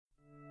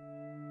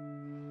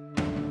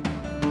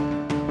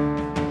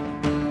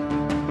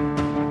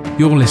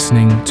You're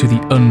listening to the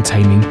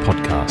Untaming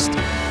Podcast.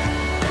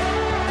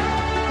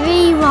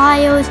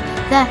 Rewild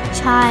the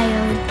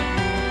child.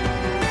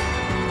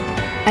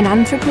 An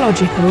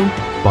anthropological,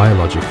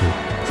 Biological,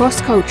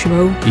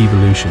 cross-cultural,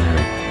 evolutionary,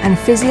 and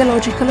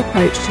physiological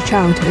approach to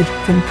childhood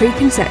from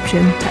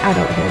preconception to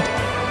adulthood.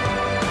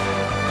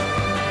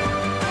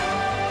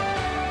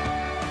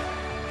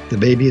 The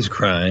baby is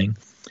crying,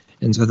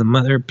 and so the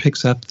mother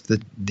picks up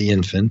the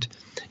infant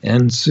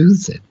and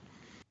soothes it.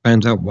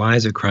 Finds out, why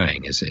is it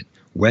crying? Is it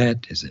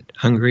wet? Is it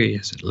hungry?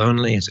 Is it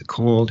lonely? Is it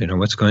cold?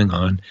 What's going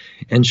on?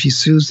 And she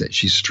soothes it.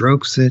 She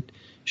strokes it.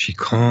 She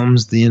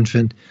calms the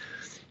infant.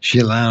 She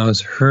allows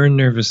her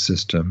nervous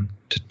system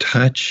to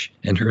touch,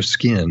 and her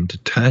skin to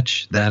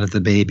touch that of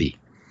the baby.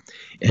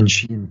 And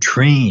she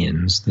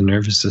trains the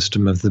nervous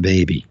system of the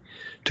baby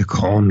to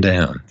calm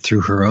down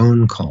through her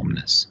own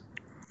calmness.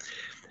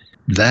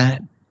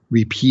 That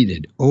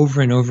repeated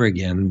over and over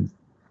again,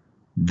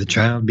 the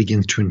child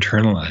begins to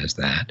internalize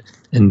that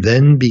and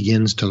then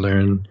begins to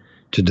learn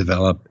to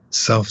develop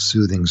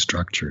self-soothing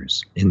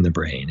structures in the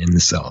brain, in the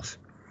self,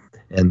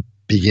 and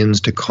begins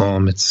to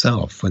calm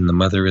itself when the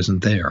mother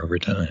isn't there over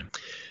time.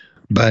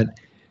 But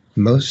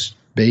most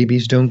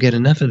babies don't get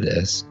enough of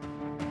this.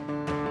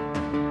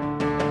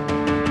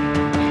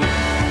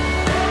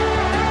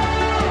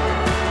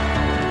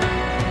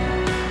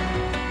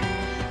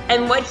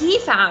 And what he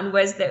found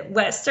was that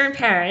Western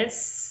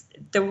parents,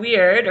 the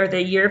weird or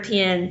the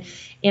European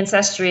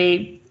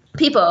ancestry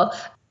people,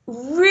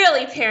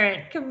 really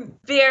parent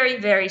very,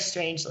 very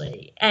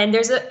strangely. And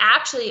there's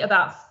actually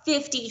about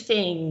 50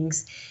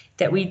 things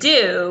that we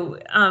do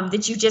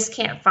that you just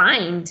can't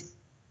find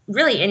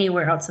really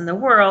anywhere else in the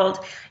world.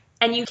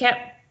 And you can't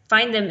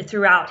find them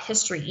throughout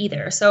history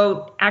either.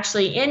 So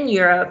actually in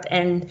Europe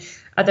and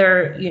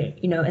other,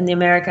 in the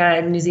America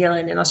and New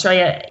Zealand and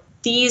Australia,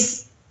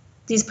 these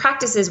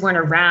practices weren't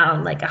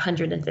around like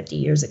 150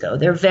 years ago.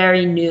 They're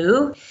very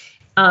new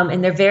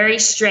and they're very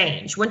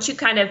strange. Once you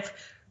kind of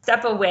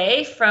step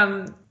away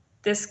from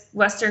this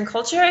Western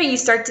culture, you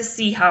start to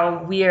see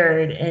how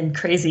weird and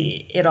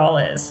crazy it all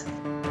is.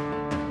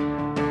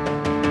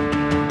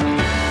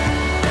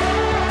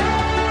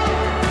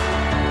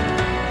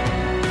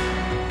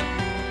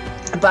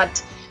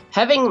 But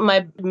having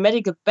my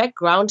medical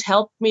background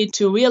helped me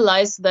to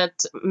realize that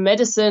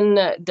medicine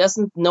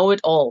doesn't know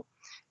it all.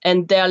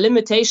 And there are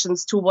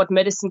limitations to what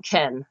medicine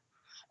can.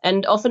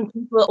 And often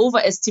people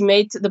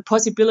overestimate the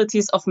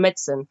possibilities of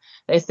medicine.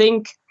 They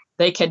think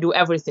they can do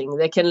everything.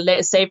 They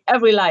can save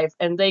every life,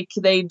 and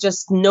they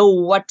just know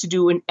what to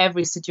do in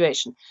every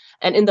situation.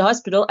 And in the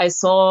hospital, I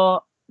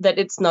saw that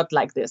it's not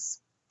like this.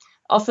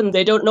 Often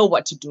they don't know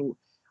what to do.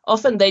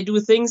 Often they do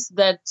things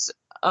that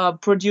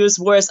produce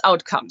worse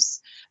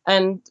outcomes.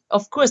 And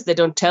of course, they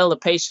don't tell the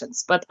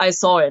patients, but I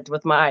saw it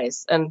with my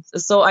eyes. And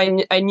so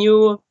I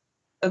knew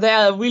there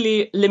are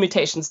really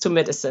limitations to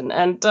medicine,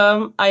 and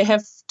I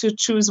have to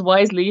choose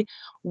wisely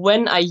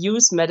when I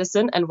use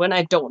medicine and when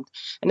I don't.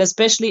 And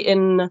especially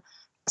in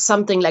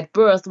something like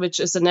birth, which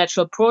is a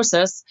natural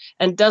process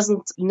and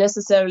doesn't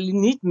necessarily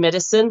need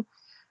medicine,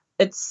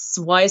 it's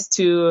wise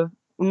to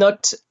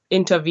not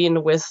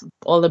intervene with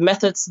all the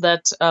methods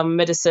that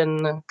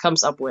medicine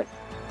comes up with.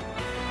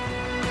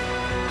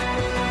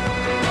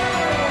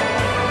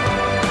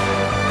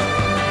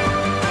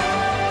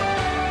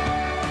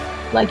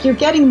 Like, you're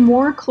getting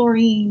more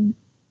chlorine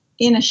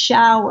in a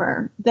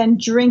shower than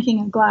drinking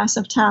a glass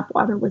of tap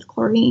water with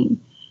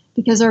chlorine,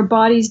 because our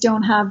bodies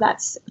don't have that.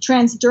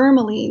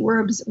 Transdermally,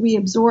 we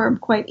absorb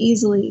quite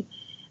easily.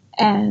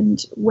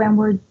 And when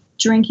we're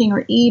drinking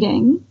or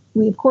eating,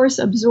 we of course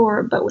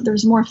absorb, but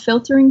there's more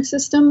filtering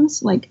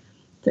systems like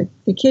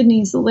the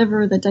kidneys, the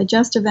liver, the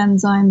digestive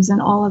enzymes,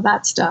 and all of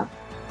that stuff.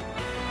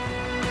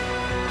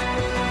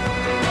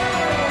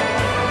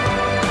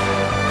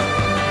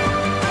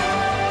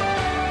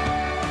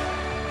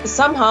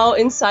 Somehow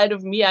inside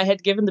of me, I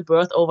had given the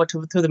birth over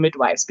to the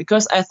midwives,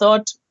 because I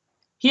thought,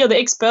 here the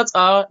experts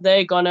are,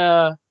 they're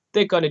gonna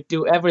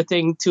do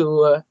everything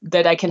to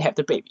that I can have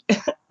the baby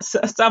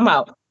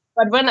somehow.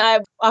 But when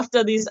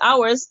after these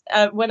hours,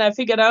 when I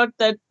figured out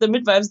that the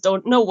midwives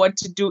don't know what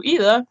to do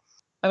either,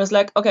 I was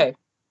like, okay,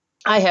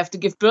 I have to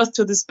give birth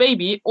to this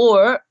baby,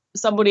 or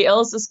somebody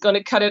else is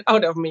gonna cut it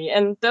out of me,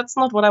 and that's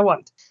not what I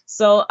want.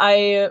 So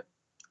I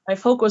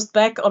focused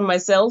back on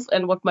myself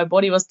and what my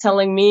body was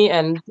telling me,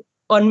 and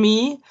on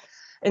me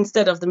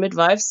instead of the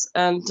midwives.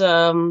 And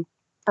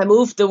I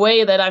moved the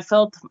way that I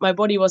felt my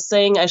body was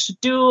saying I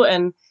should do.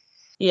 And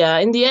yeah,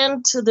 in the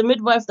end, the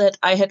midwife that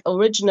I had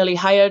originally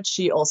hired,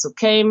 she also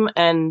came.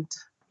 And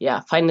yeah,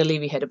 finally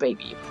we had a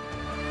baby.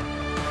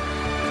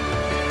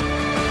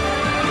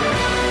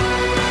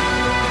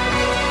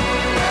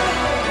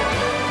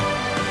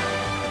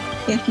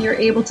 If you're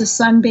able to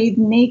sunbathe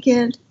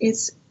naked,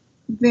 it's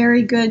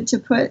very good to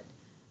put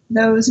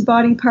those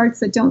body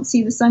parts that don't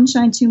see the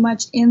sunshine too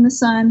much in the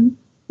sun.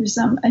 There's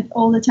some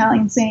old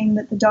Italian saying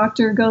that the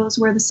doctor goes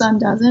where the sun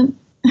doesn't.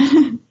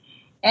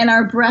 And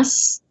our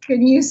breasts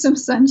could use some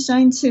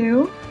sunshine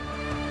too.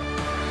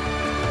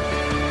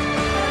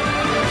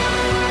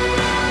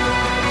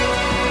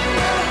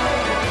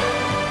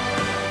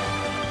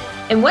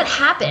 And what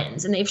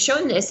happens, and they've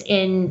shown this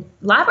in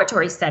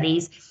laboratory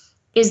studies,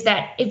 is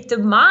that if the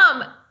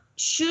mom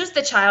shoos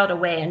the child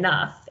away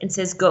enough and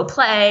says, go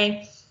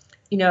play,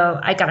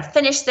 I got to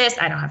finish this,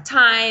 I don't have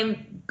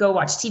time, go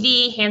watch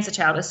TV, hands the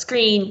child a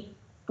screen,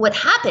 what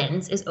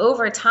happens is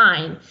over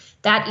time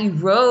that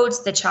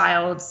erodes the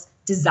child's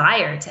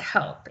desire to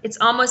help. It's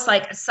almost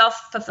like a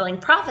self-fulfilling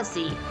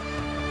prophecy.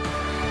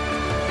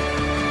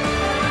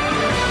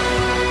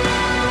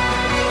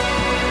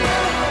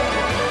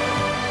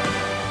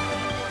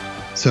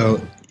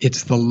 So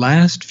it's the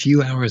last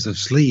few hours of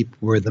sleep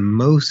where the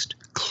most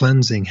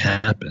cleansing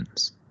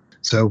happens.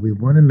 So we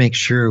want to make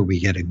sure we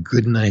get a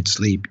good night's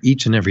sleep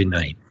each and every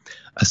night.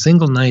 A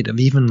single night of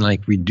even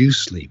like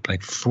reduced sleep,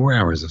 like 4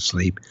 hours of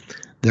sleep,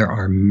 there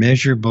are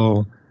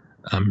measurable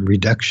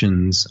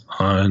reductions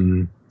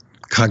on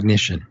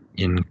cognition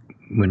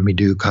when we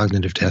do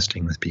cognitive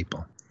testing with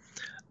people.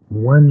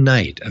 One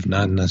night of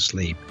not enough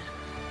sleep.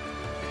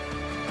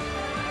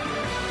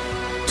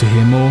 To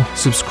hear more,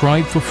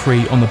 subscribe for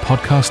free on the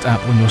podcast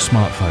app on your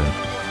smartphone.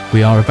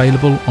 We are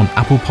available on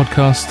Apple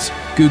Podcasts,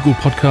 Google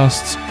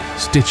Podcasts,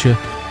 Stitcher,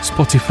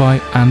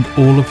 Spotify, and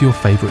all of your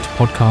favorite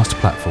podcast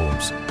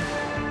platforms.